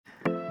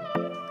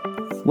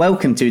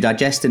Welcome to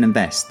Digest and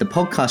Invest, the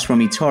podcast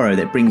from eToro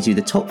that brings you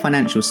the top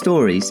financial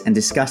stories and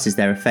discusses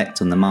their effect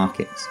on the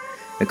markets.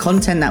 The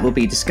content that will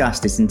be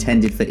discussed is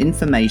intended for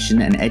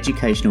information and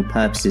educational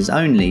purposes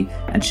only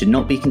and should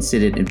not be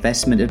considered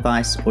investment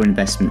advice or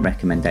investment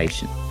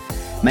recommendation.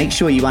 Make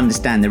sure you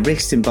understand the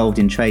risks involved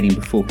in trading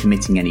before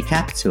committing any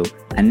capital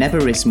and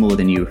never risk more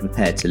than you are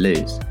prepared to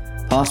lose.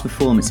 Past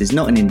performance is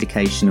not an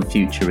indication of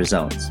future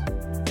results.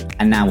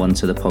 And now on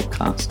to the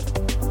podcast.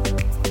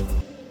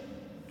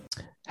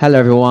 Hello,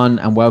 everyone,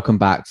 and welcome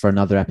back for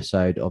another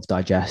episode of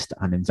Digest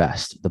and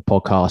Invest, the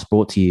podcast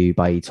brought to you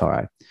by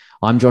eToro.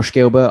 I'm Josh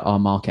Gilbert, our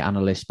market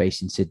analyst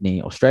based in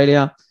Sydney,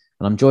 Australia,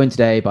 and I'm joined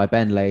today by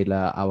Ben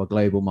Laidler, our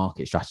global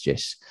market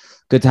strategist.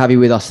 Good to have you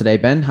with us today,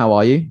 Ben. How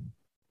are you?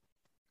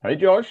 Hey,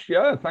 Josh.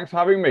 Yeah, thanks for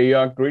having me.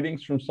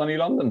 Greetings from sunny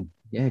London.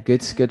 Yeah,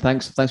 good.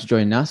 Thanks for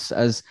joining us.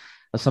 As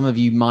some of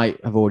you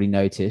might have already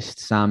noticed,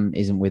 Sam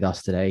isn't with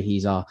us today.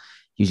 He's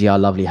usually our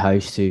lovely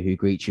host who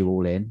greets you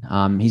all in.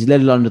 He's a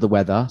little under the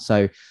weather,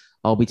 so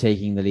I'll be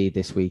taking the lead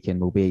this week and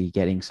we'll be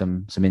getting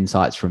some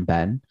insights from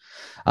Ben.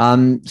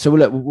 So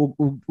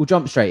we'll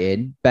jump straight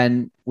in.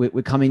 Ben,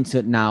 we're coming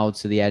to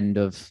the end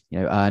of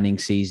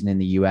earnings season in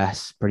the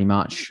US pretty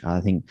much.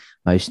 I think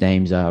most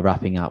names are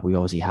wrapping up. We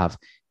obviously have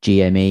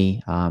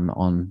GME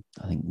on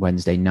I think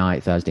Wednesday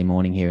night, Thursday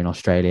morning here in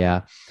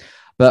Australia.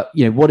 But,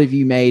 what have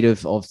you made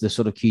of the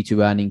sort of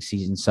Q2 earnings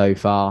season so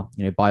far?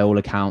 By all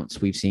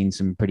accounts, we've seen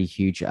some pretty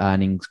huge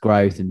earnings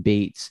growth and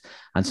beats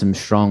and some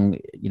strong,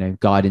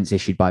 guidance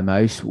issued by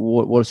most.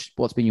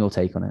 What's been your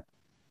take on it?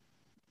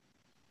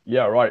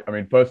 Yeah, right. I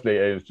mean, firstly,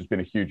 it's just been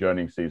a huge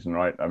earnings season,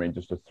 right? I mean,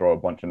 just to throw a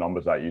bunch of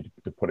numbers at you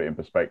to put it in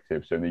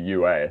perspective. So in the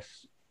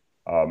US,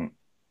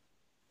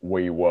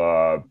 we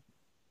were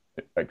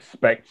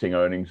expecting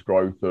earnings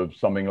growth of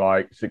something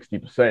like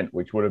 60%,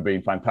 which would have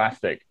been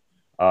fantastic.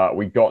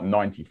 We got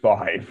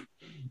 95,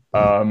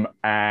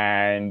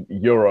 and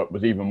Europe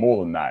was even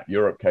more than that.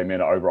 Europe came in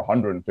at over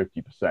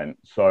 150%.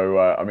 So,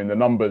 I mean, the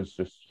numbers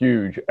just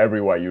huge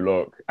everywhere you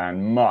look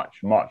and much,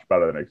 much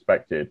better than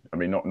expected. I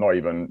mean, not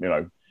even,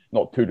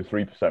 not 2 to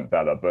 3%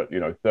 better, but,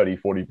 30,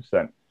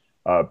 40%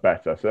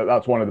 better. So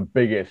that's one of the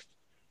biggest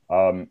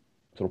sort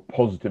of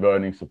positive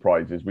earnings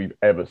surprises we've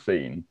ever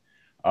seen.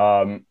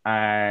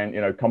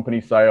 And, company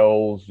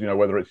sales,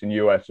 whether it's in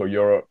US or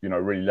Europe,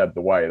 really led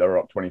the way. They're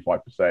up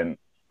 25%.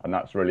 And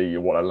that's really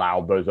what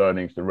allowed those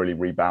earnings to really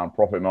rebound.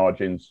 Profit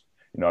margins,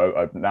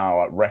 are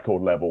now at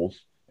record levels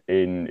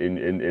in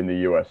the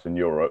US and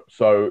Europe.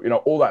 So,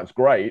 all that's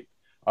great.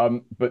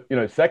 But,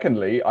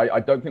 secondly, I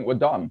don't think we're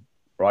done,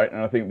 right?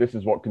 And I think this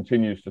is what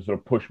continues to sort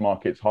of push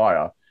markets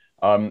higher.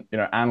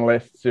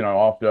 Analysts,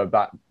 after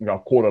that,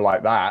 quarter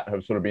like that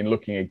have sort of been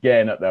looking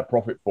again at their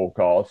profit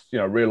forecasts,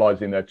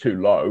 realizing they're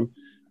too low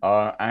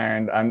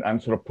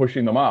and sort of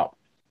pushing them up.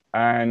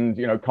 And,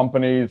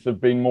 companies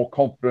have been more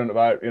confident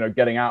about,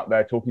 getting out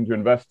there, talking to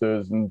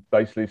investors and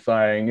basically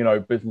saying,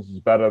 business is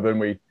better than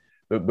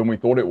we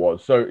thought it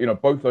was. So,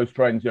 both those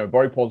trends,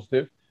 very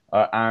positive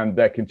and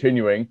they're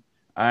continuing.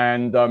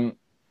 And,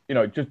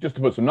 just to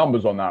put some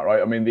numbers on that,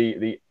 right? I mean,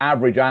 the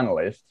average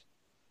analyst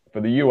for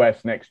the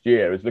US next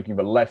year is looking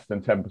for less than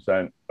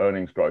 10%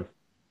 earnings growth,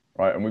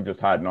 right? And we've just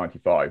had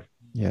 95.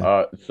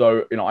 Yeah.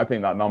 So, I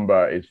think that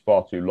number is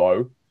far too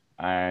low.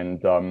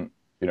 And,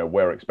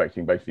 we're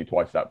expecting basically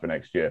twice that for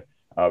next year.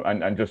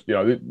 And just,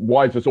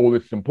 why is all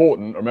this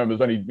important? Remember,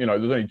 there's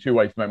only two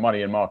ways to make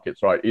money in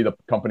markets, right? Either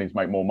companies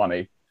make more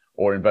money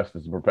or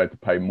investors are prepared to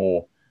pay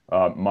more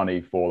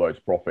money for those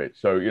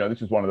profits. So,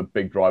 this is one of the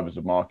big drivers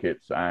of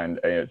markets and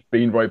it's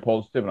been very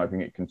positive. And I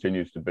think it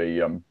continues to be,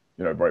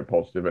 very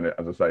positive. And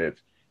as I say,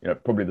 it's,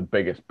 probably the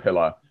biggest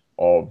pillar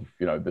of,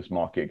 this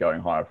market going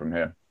higher from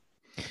here.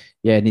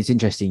 Yeah, and it's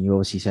interesting. You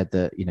obviously said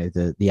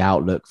that the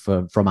outlook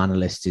from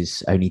analysts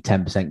is only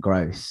 10%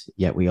 growth.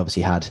 Yet we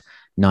obviously had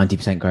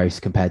 90%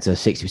 growth compared to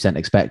 60%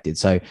 expected.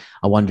 So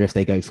I wonder if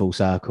they go full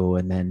circle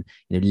and then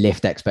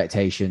lift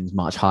expectations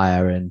much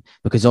higher. And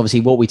because obviously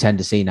what we tend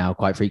to see now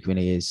quite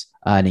frequently is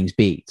earnings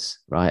beats,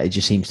 right? It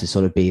just seems to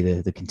sort of be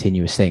the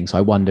continuous thing. So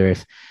I wonder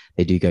if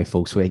they do go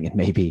full swing and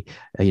maybe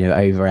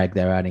over egg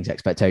their earnings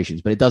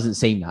expectations. But it doesn't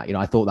seem that.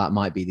 I thought that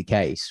might be the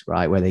case,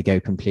 right, where they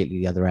go completely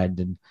the other end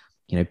and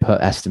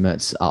put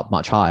estimates up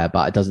much higher,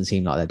 but it doesn't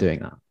seem like they're doing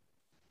that.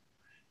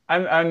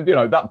 And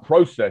that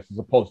process is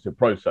a positive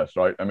process,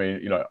 right? I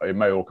mean, it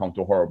may all come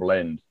to a horrible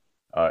end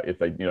if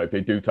they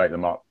do take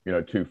them up,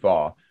 too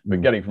far.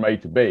 But getting from A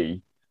to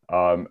B,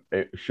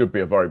 it should be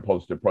a very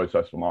positive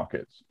process for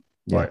markets,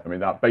 right? Yeah. I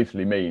mean, that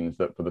basically means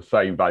that for the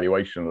same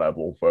valuation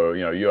level for,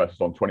 US is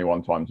on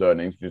 21 times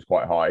earnings, which is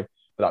quite high.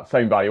 But that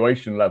same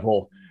valuation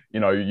level,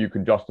 you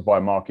can justify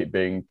a market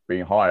being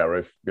higher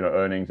if,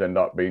 earnings end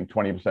up being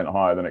 20%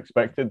 higher than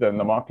expected, then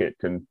the market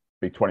can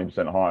be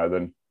 20% higher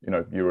than,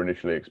 you were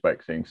initially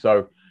expecting.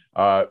 So,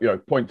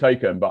 point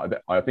taken,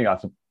 but I think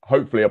that's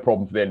hopefully a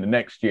problem for the end of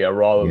next year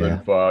rather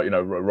than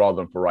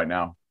for right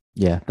now.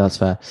 Yeah, that's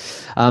fair.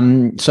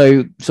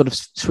 So sort of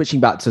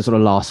switching back to sort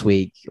of last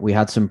week, we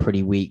had some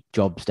pretty weak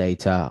jobs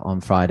data on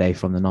Friday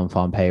from the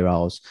non-farm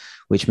payrolls,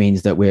 which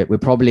means that we're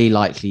probably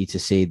likely to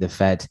see the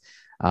Fed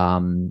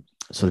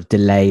sort of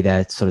delay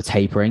their sort of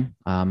tapering,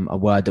 a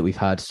word that we've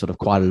heard sort of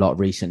quite a lot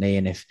recently.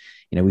 And if,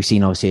 we've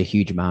seen obviously a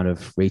huge amount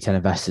of retail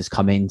investors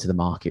come into the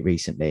market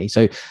recently.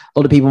 So a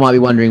lot of people might be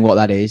wondering what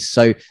that is.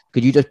 So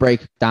could you just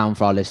break down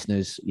for our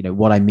listeners,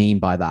 what I mean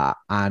by that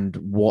and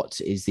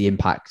what is the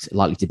impact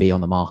likely to be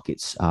on the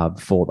markets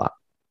for that?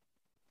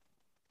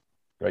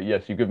 Great.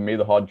 Yes, you've given me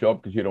the hard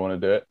job because you don't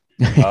want to do it.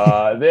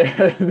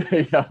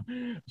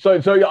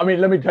 So I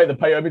mean, let me take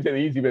the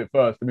easy bit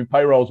first. I mean,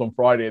 payrolls on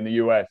Friday in the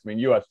US. I mean,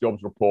 US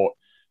jobs report,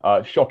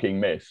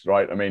 shocking miss,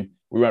 right? I mean,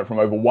 we went from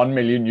over 1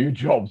 million new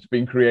jobs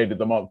being created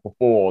the month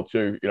before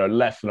to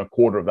less than a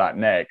quarter of that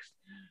next.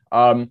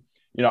 And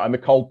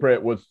the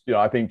culprit was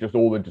I think just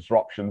all the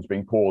disruptions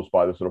being caused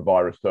by the sort of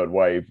virus third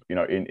wave,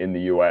 in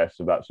the US,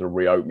 of that sort of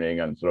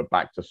reopening and sort of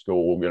back to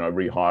school,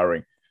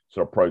 rehiring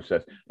sort of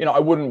process. I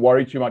wouldn't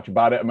worry too much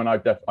about it. I mean, I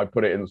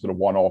put it in the sort of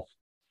one-off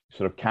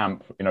sort of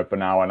camp, for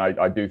now. And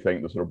I do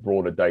think the sort of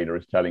broader data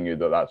is telling you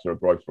that sort of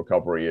growth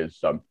recovery is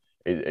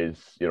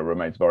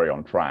remains very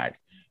on track.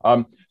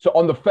 So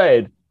on the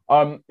Fed,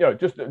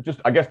 just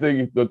I guess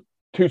the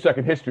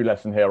 2-second history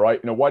lesson here,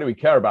 right? Why do we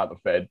care about the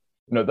Fed?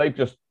 They've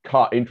just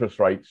cut interest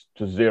rates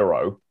to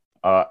zero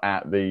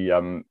at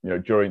the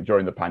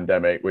during the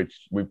pandemic,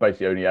 which we've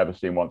basically only ever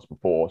seen once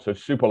before. So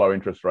super low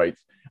interest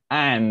rates,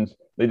 and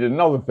they did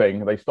another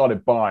thing. They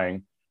started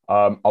buying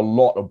a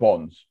lot of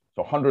bonds.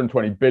 So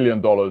 $120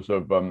 billion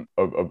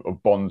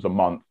of bonds a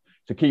month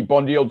to keep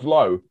bond yields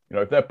low.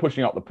 If they're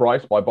pushing up the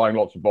price by buying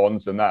lots of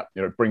bonds, then that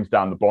brings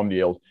down the bond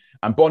yield.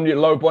 And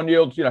low bond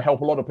yields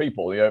help a lot of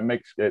people. It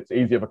makes it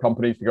easier for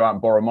companies to go out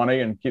and borrow money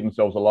and keep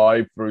themselves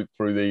alive through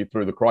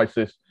the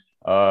crisis.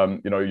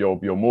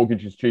 Your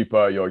mortgage is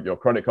cheaper, your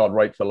credit card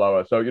rates are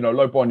lower. So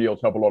low bond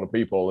yields help a lot of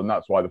people, and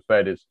that's why the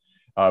Fed is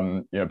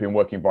been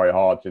working very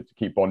hard to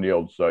keep bond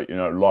yields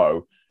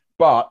low.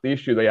 But the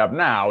issue they have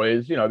now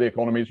is, the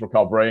economy is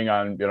recovering,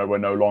 and we're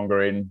no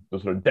longer in the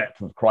sort of depth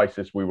of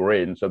crisis we were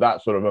in. So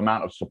that sort of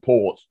amount of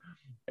support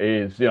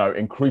is,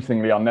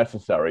 increasingly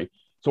unnecessary.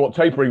 So what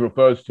tapering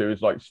refers to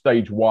is like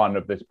stage one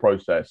of this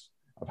process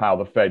of how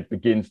the Fed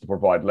begins to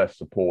provide less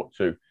support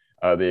to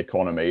the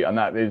economy, and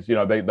that is,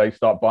 they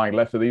start buying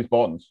less of these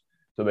bonds.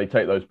 So they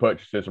take those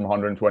purchases from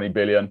 120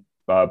 billion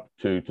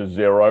to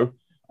zero.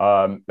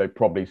 They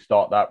probably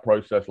start that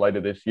process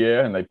later this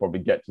year, and they probably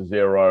get to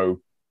zero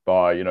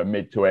by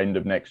mid to end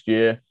of next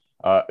year.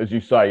 As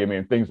you say, I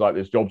mean, things like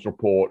this jobs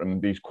report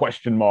and these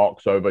question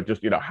marks over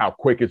just how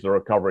quick is the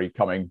recovery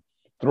coming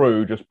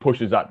through just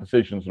pushes that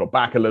decision sort of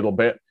back a little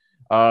bit.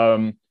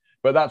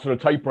 But that sort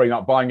of tapering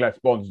up, buying less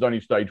bonds is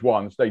only stage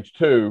one. Stage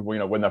two,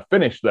 when they're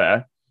finished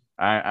there,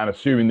 and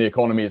assuming the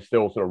economy is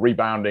still sort of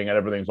rebounding and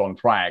everything's on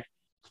track,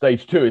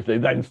 stage two is they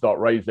then start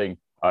raising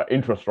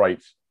interest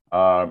rates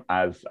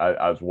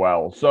as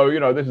well.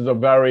 So this is a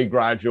very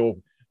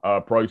gradual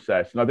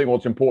process. And I think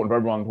what's important for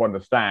everyone to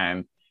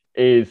understand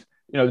is,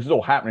 this is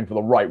all happening for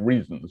the right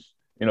reasons.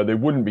 They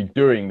wouldn't be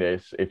doing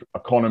this if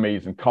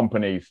economies and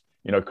companies,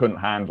 couldn't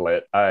handle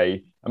it,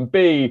 A. And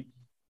B,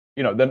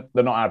 they're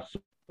not out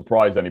to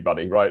surprise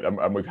anybody, right?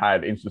 And we've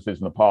had instances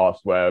in the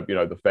past where,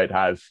 the Fed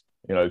has,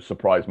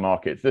 surprise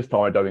markets. This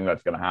time, I don't think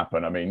that's going to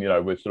happen. I mean,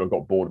 we've sort of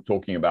got bored of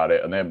talking about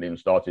it, and they haven't even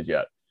started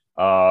yet.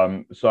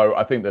 So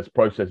I think this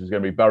process is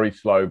going to be very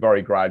slow,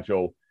 very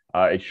gradual.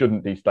 It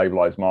shouldn't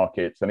destabilize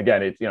markets. And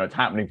again, it's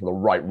happening for the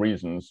right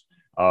reasons,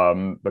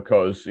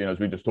 because, as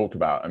we just talked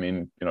about, I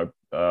mean,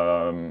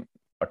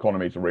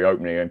 economies are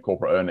reopening and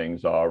corporate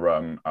earnings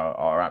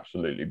are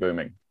absolutely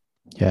booming.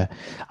 Yeah.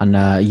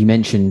 And you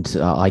mentioned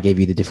I gave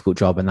you the difficult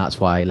job, and that's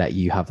why I let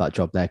you have that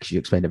job there, because you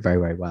explained it very,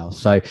 very well.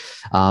 So,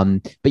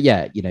 but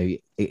yeah,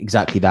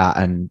 exactly that.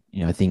 And,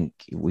 I think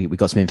we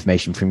got some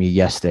information from you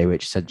yesterday,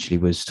 which essentially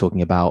was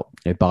talking about,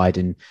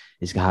 Biden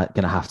is going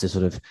to have to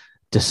sort of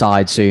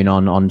decide soon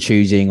on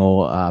choosing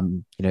or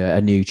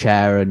a new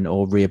chair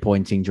or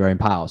reappointing Jerome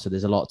Powell. So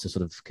there's a lot to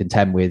sort of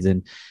contend with,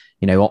 and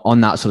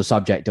on that sort of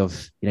subject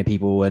of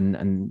people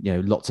and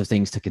lots of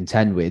things to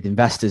contend with,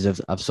 investors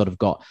have sort of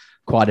got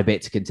quite a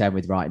bit to contend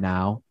with right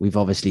now. We've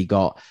obviously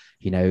got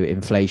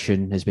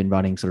inflation has been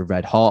running sort of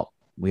red hot.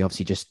 We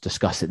obviously just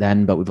discussed it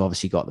then, but we've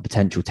obviously got the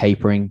potential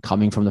tapering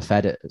coming from the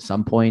Fed at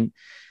some point.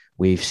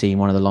 We've seen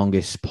one of the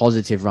longest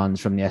positive runs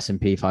from the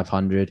S&P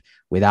 500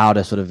 without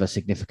a sort of a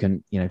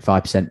significant,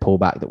 5%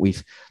 pullback that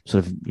we've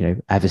sort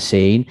of, ever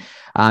seen.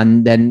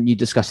 And then you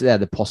discussed it there,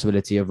 the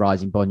possibility of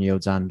rising bond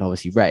yields and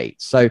obviously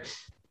rates. So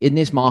in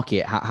this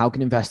market, how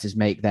can investors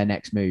make their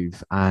next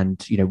move?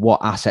 And,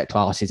 what asset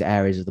classes,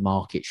 areas of the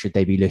market should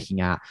they be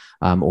looking at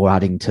or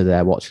adding to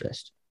their watch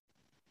list?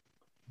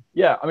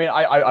 Yeah, I mean,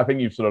 I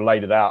think you've sort of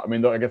laid it out. I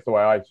mean, I guess the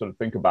way I sort of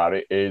think about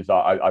it is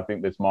I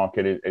think this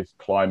market is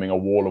climbing a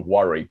wall of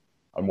worry.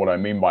 And what I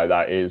mean by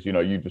that is,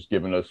 you've just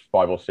given us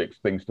 5 or 6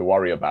 things to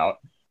worry about.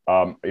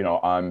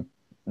 I'm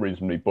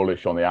reasonably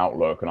bullish on the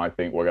outlook, and I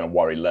think we're going to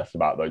worry less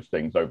about those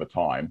things over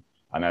time.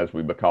 And as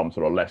we become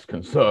sort of less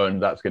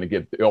concerned, that's going to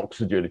give the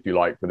oxygen, if you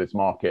like, for this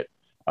market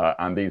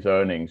and these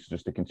earnings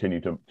just to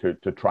continue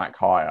to track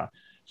higher.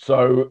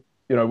 So,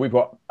 we've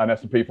got an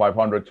S&P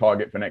 500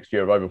 target for next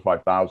year of over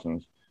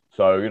 5,000.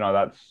 So,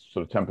 that's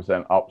sort of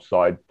 10%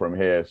 upside from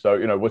here.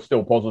 So, we're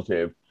still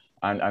positive.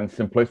 And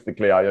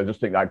simplistically, I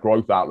just think that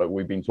growth outlook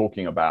we've been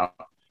talking about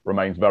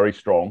remains very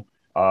strong.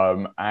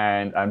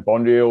 And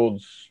bond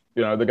yields,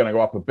 they're going to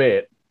go up a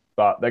bit,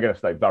 but they're going to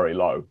stay very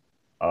low.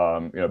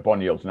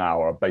 Bond yields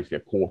now are basically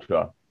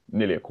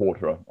nearly a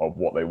quarter of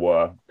what they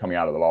were coming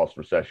out of the last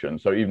recession.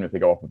 So even if they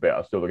go up a bit,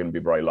 are still going to be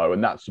very low.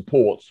 And that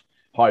supports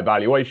high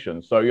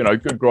valuations. So,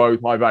 good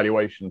growth, high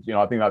valuations,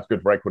 I think that's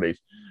good for equities.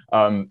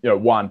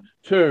 One.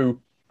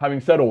 Two, having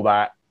said all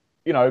that,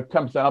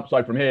 10%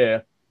 upside from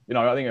here,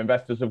 I think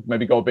investors have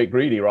maybe got a bit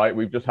greedy, right?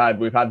 We've had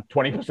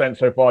 20%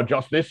 so far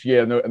just this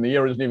year, and the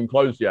year isn't even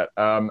closed yet.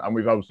 And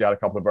we've obviously had a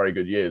couple of very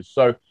good years.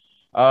 So,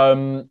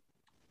 and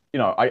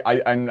there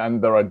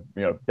are,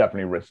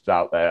 definitely risks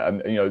out there.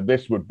 And,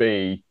 this would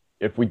be,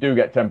 if we do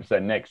get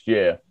 10% next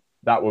year,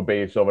 that would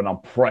be sort of an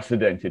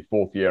unprecedented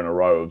fourth year in a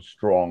row of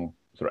strong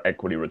sort of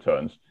equity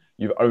returns.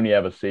 You've only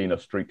ever seen a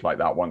streak like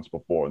that once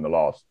before in the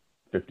last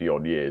 50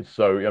 odd years.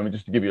 So,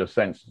 just to give you a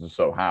sense as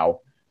to how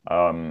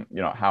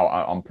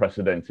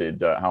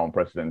unprecedented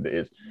it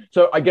is.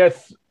 So I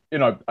guess,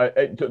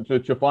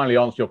 to finally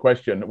answer your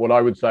question, what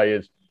I would say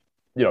is,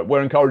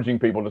 we're encouraging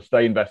people to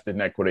stay invested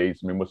in equities.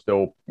 I mean, we're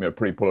still,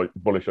 pretty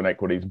bullish on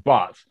equities,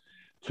 but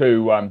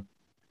to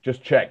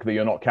just check that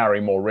you're not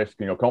carrying more risk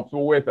than you're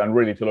comfortable with, and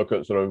really to look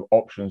at sort of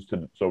options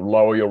to sort of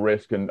lower your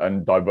risk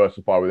and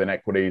diversify within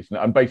equities.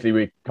 And basically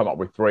we come up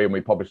with three, and we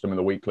publish them in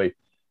the weekly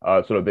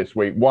sort of this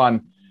week.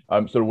 One,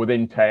 sort of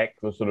within tech,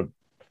 the sort of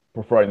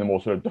preferring the more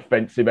sort of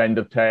defensive end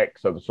of tech,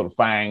 so the sort of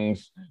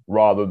FANGs,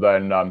 rather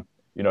than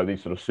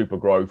these sort of super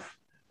growth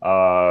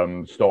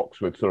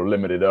stocks with sort of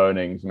limited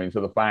earnings. I mean,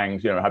 so the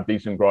FANGs, have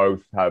decent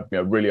growth, have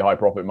really high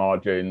profit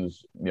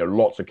margins,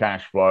 lots of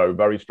cash flow,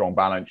 very strong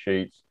balance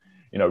sheets,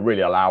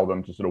 really allow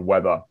them to sort of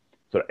weather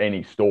sort of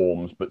any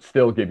storms, but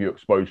still give you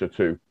exposure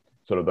to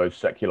sort of those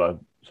secular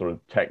sort of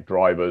tech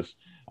drivers.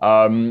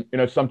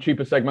 Some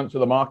cheaper segments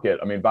of the market.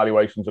 I mean,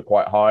 valuations are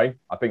quite high.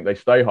 I think they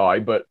stay high,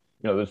 but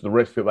there's the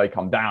risk that they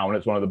come down.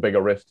 It's one of the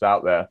bigger risks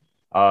out there.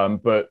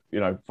 But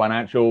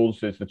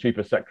financials is the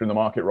cheapest sector in the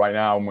market right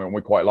now, and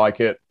we quite like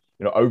it.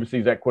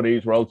 Overseas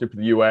equities relative to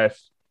the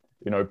US,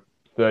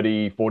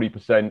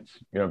 30-40%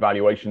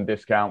 valuation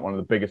discount, one of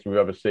the biggest we've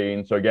ever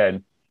seen. So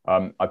again,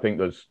 I think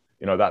there's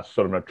that's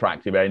sort of an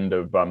attractive end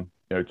of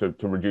to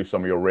reduce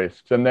some of your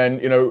risks. And then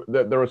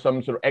there are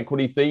some sort of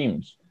equity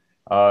themes.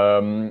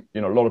 A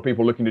lot of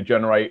people looking to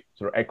generate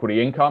sort of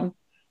equity income,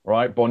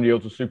 right? Bond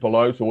yields are super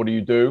low, so what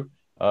do?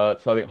 So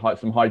I think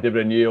some high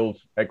dividend yield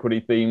equity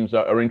themes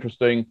are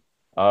interesting.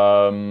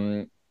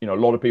 A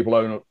lot of people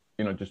own,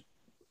 just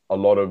a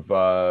lot of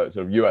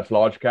sort of US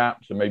large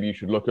caps, and maybe you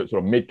should look at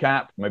sort of mid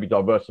cap, maybe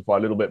diversify a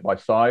little bit by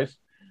size.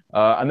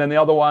 And then the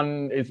other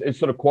one is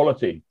sort of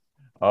quality,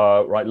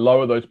 right?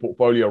 Lower those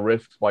portfolio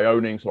risks by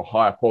owning sort of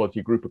higher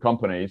quality group of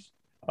companies.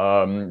 There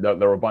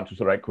are a bunch of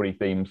sort of equity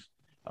themes,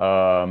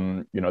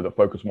 that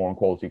focus more on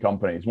quality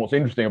companies. And what's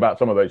interesting about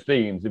some of those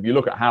themes, if you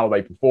look at how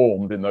they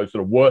performed in those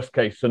sort of worst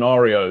case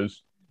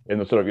scenarios in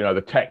the sort of,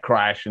 the tech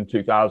crash in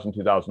 2000,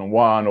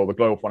 2001, or the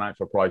global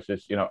financial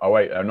crisis,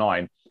 08,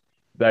 09,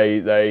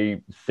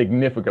 they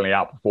significantly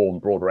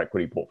outperformed broader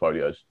equity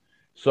portfolios.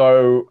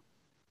 So,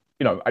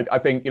 I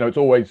think, it's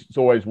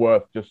always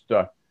worth just,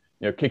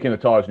 kicking the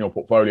tires in your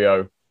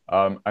portfolio.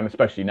 And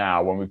especially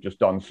now when we've just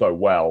done so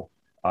well,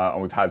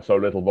 and we've had so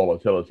little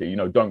volatility,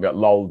 don't get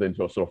lulled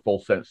into a sort of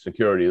false sense of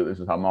security that this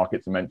is how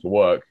markets are meant to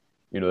work.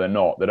 They're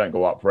not. They don't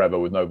go up forever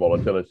with no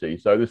volatility.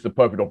 So this is a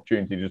perfect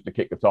opportunity just to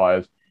kick the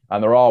tires.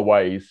 And there are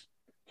ways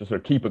to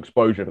sort of keep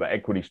exposure to the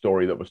equity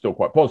story that we're still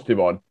quite positive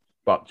on,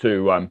 but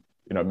to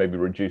maybe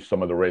reduce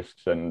some of the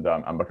risks and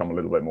become a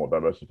little bit more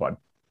diversified.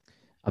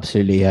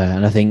 Absolutely, yeah.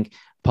 And I think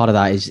part of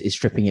that is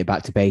stripping it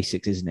back to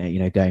basics, isn't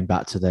it? Going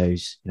back to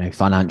those,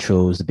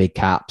 financials, the big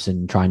caps,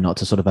 and trying not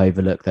to sort of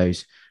overlook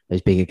those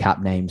bigger cap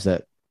names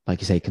that,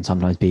 like you say, can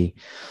sometimes be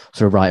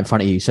sort of right in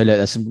front of you. So look,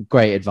 there's some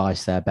great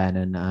advice there, Ben.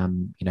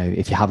 And,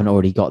 if you haven't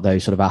already got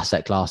those sort of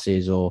asset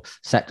classes or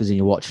sectors in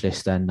your watch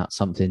list, then that's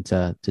something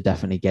to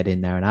definitely get in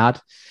there and add.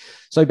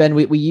 So Ben,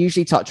 we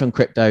usually touch on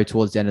crypto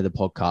towards the end of the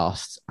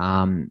podcast.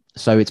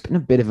 So it's been a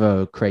bit of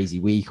a crazy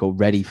week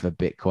already for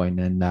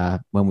Bitcoin. And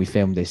when we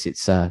filmed this,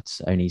 it's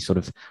only sort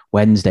of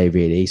Wednesday,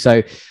 really.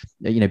 So,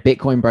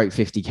 Bitcoin broke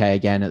 50K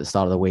again at the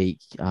start of the week.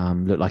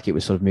 Looked like it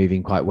was sort of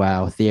moving quite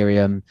well.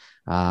 Ethereum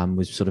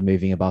was sort of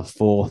moving above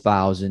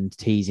 4,000,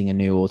 teasing a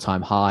new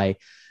all-time high.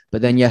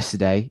 But then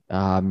yesterday,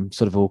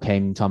 sort of all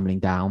came tumbling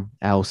down.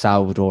 El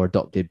Salvador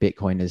adopted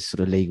Bitcoin as sort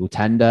of legal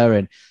tender,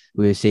 and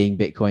we were seeing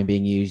Bitcoin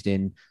being used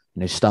in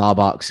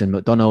Starbucks and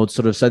McDonald's,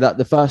 sort of, so that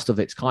the first of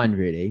its kind,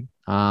 really.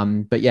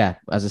 But yeah,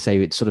 as I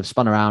say, it sort of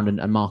spun around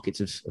and markets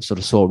have sort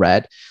of saw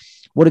red.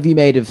 what have you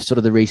made of sort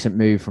of the recent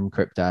move from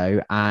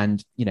crypto?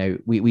 And,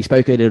 we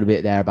spoke a little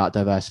bit there about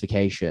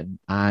diversification,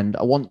 and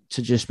I want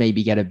to just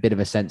maybe get a bit of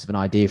a sense of an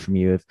idea from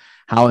you of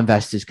how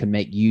investors can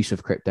make use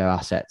of crypto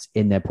assets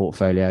in their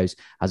portfolios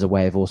as a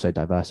way of also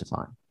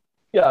diversifying.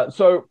 Yeah.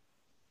 So,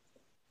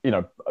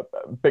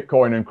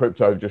 Bitcoin and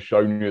crypto have just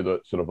shown you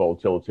that sort of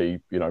volatility,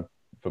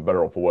 for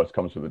better or for worse,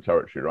 comes with the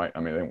territory, right? I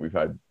mean, I think we've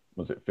had,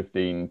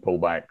 15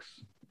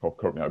 pullbacks?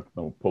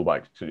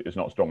 Pullbacks is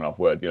not a strong enough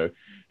word.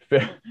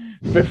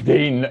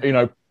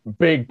 15,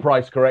 big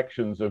price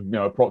corrections of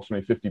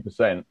approximately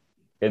 50%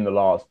 in the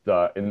last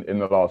in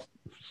the last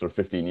sort of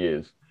 15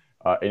 years.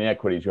 In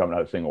equities, you haven't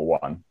had a single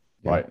one,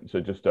 right? So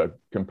just to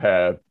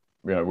compare,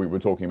 we were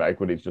talking about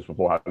equities just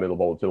before, how little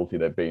volatility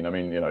there've been. I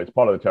mean, it's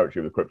part of the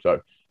territory of the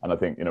crypto, and I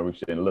think we've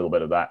seen a little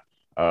bit of that,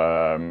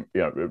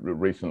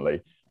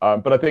 recently.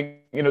 But I think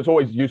it's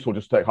always useful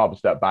just to take half a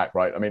step back,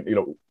 right? I mean,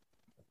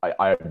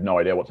 I have no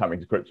idea what's happening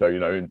to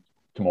crypto,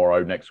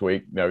 tomorrow, next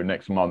week,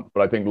 next month.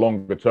 But I think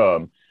longer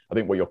term, I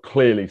think what you're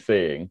clearly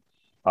seeing,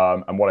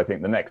 and what I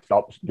think the next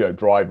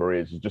driver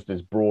is just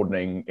this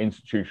broadening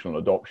institutional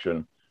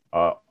adoption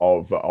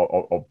of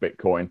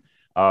Bitcoin.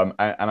 And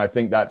I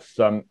think that's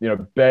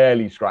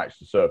barely scratched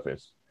the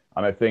surface.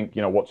 And I think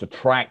what's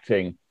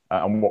attracting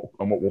and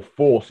what will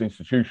force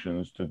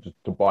institutions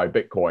to buy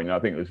Bitcoin, and I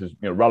think this is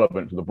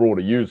relevant to the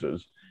broader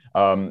users,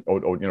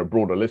 or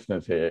broader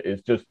listeners here,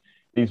 is just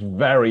these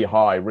very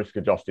high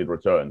risk-adjusted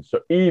returns. So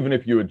even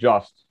if you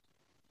adjust,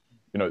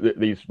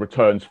 these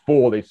returns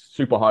for this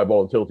super high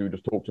volatility we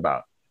just talked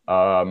about,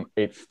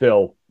 it's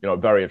still a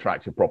very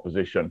attractive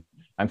proposition.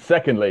 And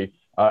secondly,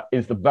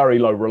 is the very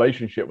low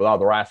relationship with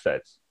other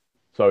assets.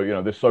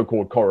 So this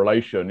so-called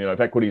correlation. If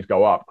equities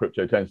go up,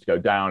 crypto tends to go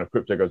down. If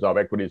crypto goes up,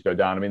 equities go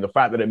down. I mean, the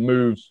fact that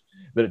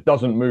it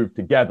doesn't move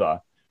together,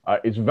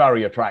 is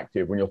very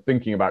attractive when you're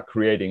thinking about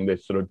creating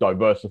this sort of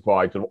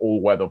diversified, sort of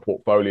all-weather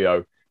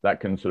portfolio that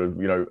can sort of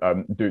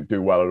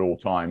do well at all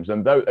times.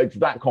 And it's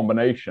that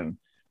combination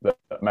that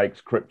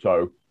makes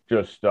crypto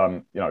just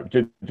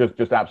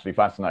absolutely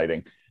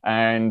fascinating.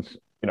 And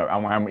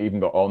and we haven't even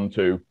got on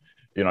to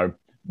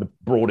the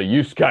broader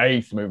use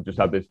case. We've just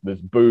had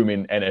this boom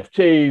in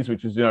NFTs,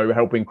 which is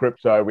helping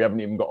crypto. We haven't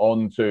even got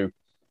on to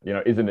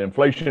is it an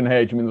inflation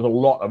hedge? I mean, there's a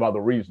lot of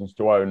other reasons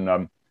to own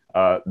that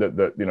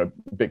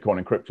Bitcoin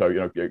and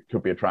crypto it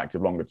could be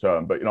attractive longer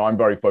term. But I'm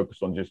very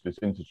focused on just this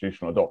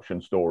institutional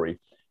adoption story,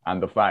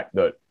 and the fact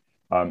that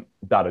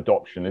that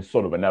adoption is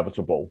sort of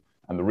inevitable,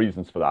 and the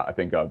reasons for that I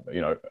think are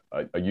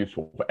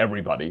useful for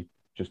everybody.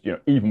 Just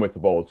even with the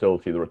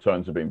volatility, the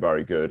returns have been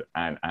very good,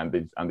 and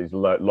these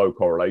low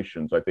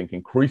correlations, I think,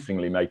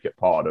 increasingly make it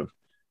part of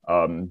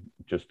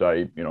just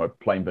a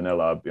plain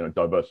vanilla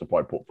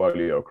diversified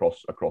portfolio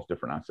across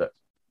different assets.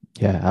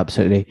 Yeah,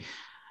 absolutely.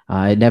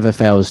 It never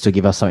fails to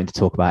give us something to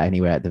talk about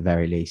anywhere, at the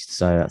very least.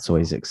 So that's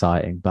always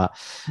exciting. But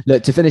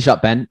look, to finish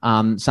up, Ben,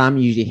 Sam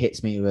usually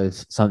hits me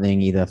with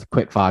something, either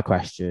quick fire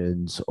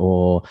questions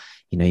or,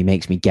 he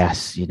makes me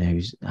guess,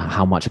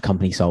 how much a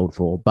company sold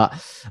for. But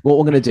what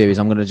we're going to do is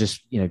I'm going to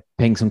just,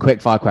 ping some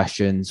quick fire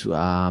questions,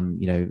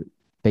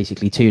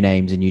 basically two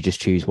names, and you just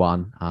choose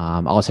one.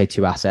 I'll say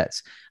two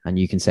assets and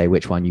you can say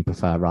which one you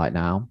prefer right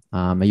now.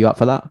 Are you up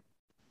for that?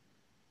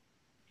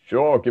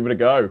 Sure, give it a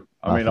go.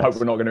 I mean, Perfect. I hope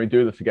we're not going to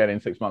do this again in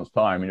 6 months'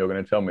 time, and you're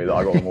going to tell me that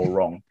I got them all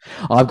wrong.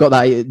 I've got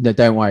that. No,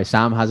 don't worry.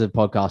 Sam has a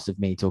podcast of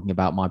me talking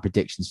about my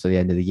predictions for the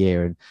end of the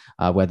year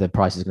and whether the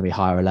price is going to be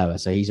higher or lower.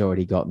 So he's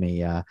already got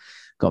me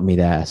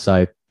there.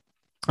 So,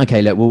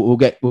 okay, look,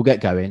 we'll get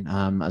going.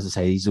 As I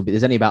say,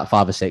 there's only about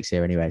 5 or 6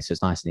 here anyway, so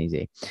it's nice and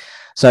easy.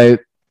 So,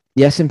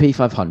 the S&P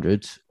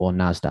 500 or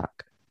Nasdaq?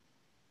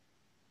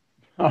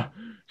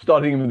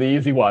 Starting with the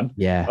easy one.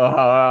 Yeah.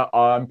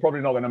 I'm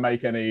probably not going to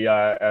make any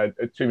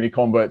too many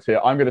converts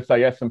here. I'm going to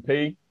say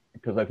S&P,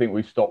 because I think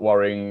we stopped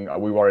worrying.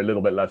 We worry a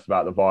little bit less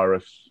about the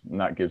virus, and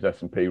that gives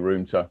S&P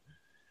room to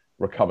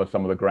recover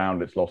some of the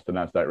ground it's lost to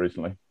Nasdaq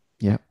recently.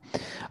 Yeah.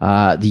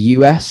 The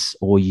US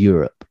or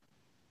Europe?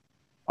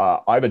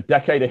 I have a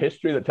decade of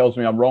history that tells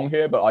me I'm wrong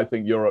here, but I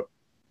think Europe.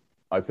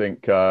 I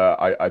think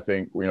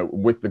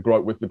with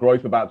the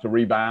growth about to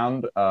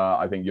rebound,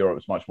 I think Europe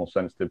is much more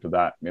sensitive to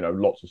that.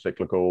 Lots of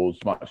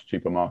cyclicals, much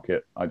cheaper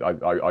market. I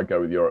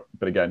go with Europe,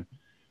 but again,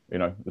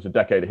 there's a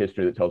decade of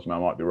history that tells me I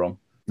might be wrong.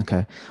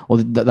 Okay,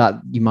 well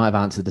that you might have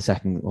answered the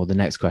second or the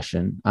next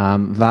question.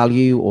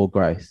 Value or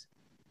growth?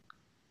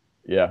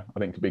 Yeah, I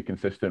think to be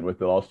consistent with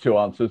the last two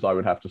answers, I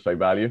would have to say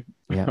value.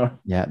 Yeah,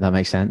 that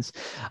makes sense.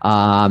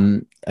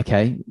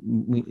 Okay,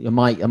 I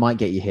might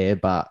get you here,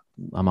 but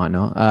I might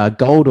not.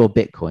 Gold or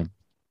Bitcoin?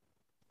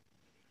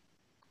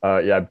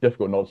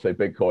 Difficult not to say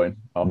Bitcoin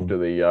after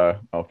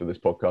this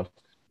podcast.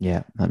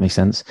 Yeah, that makes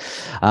sense.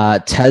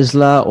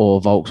 Tesla or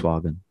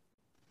Volkswagen?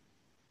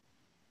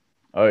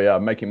 Oh yeah,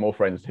 I'm making more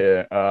friends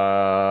here.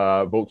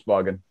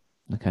 Volkswagen.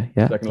 Okay,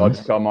 yeah. Second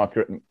largest car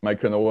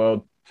maker in the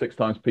world. 6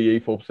 times PE,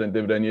 4%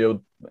 dividend yield.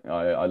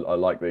 I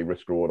like the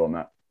risk reward on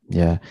that.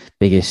 Yeah,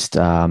 biggest,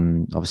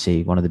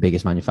 obviously one of the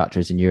biggest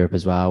manufacturers in Europe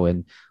as well,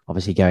 and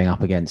obviously going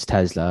up against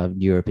Tesla.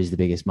 Europe is the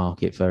biggest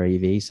market for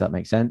EVs, so that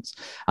makes sense.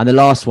 And the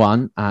last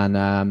one,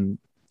 and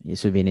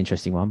this would be an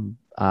interesting one: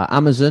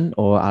 Amazon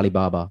or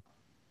Alibaba?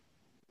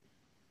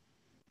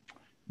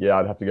 Yeah,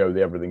 I'd have to go with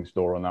the everything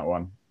store on that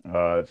one.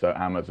 So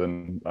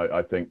Amazon,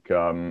 I think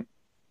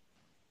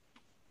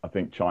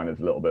China's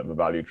a little bit of a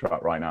value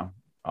trap right now.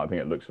 I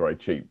think it looks very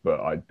cheap, but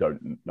I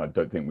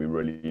don't think we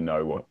really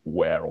know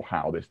where or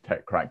how this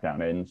tech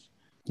crackdown ends.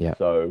 Yeah.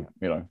 So,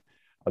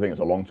 I think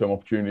it's a long-term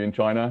opportunity in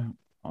China.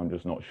 I'm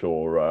just not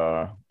sure.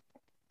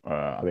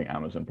 I think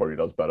Amazon probably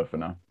does better for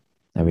now.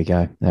 There we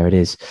go. There it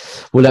is.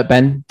 Well, look,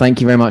 Ben,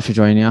 thank you very much for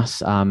joining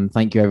us.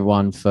 Thank you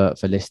everyone for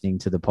listening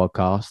to the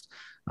podcast.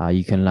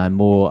 You can learn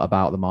more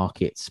about the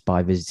markets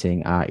by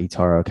visiting our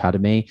eToro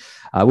Academy.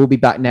 We'll be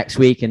back next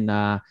week, and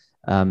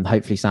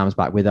hopefully Sam's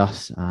back with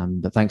us.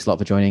 But thanks a lot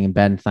for joining, and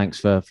Ben, thanks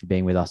for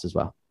being with us as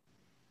well.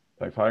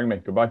 Thanks for having me.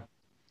 Goodbye.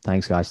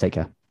 Thanks, guys. Take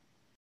care.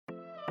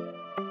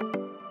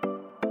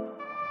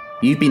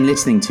 You've been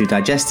listening to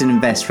Digest and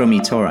Invest from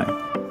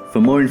eToro. For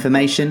more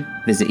information,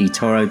 visit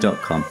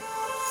eToro.com.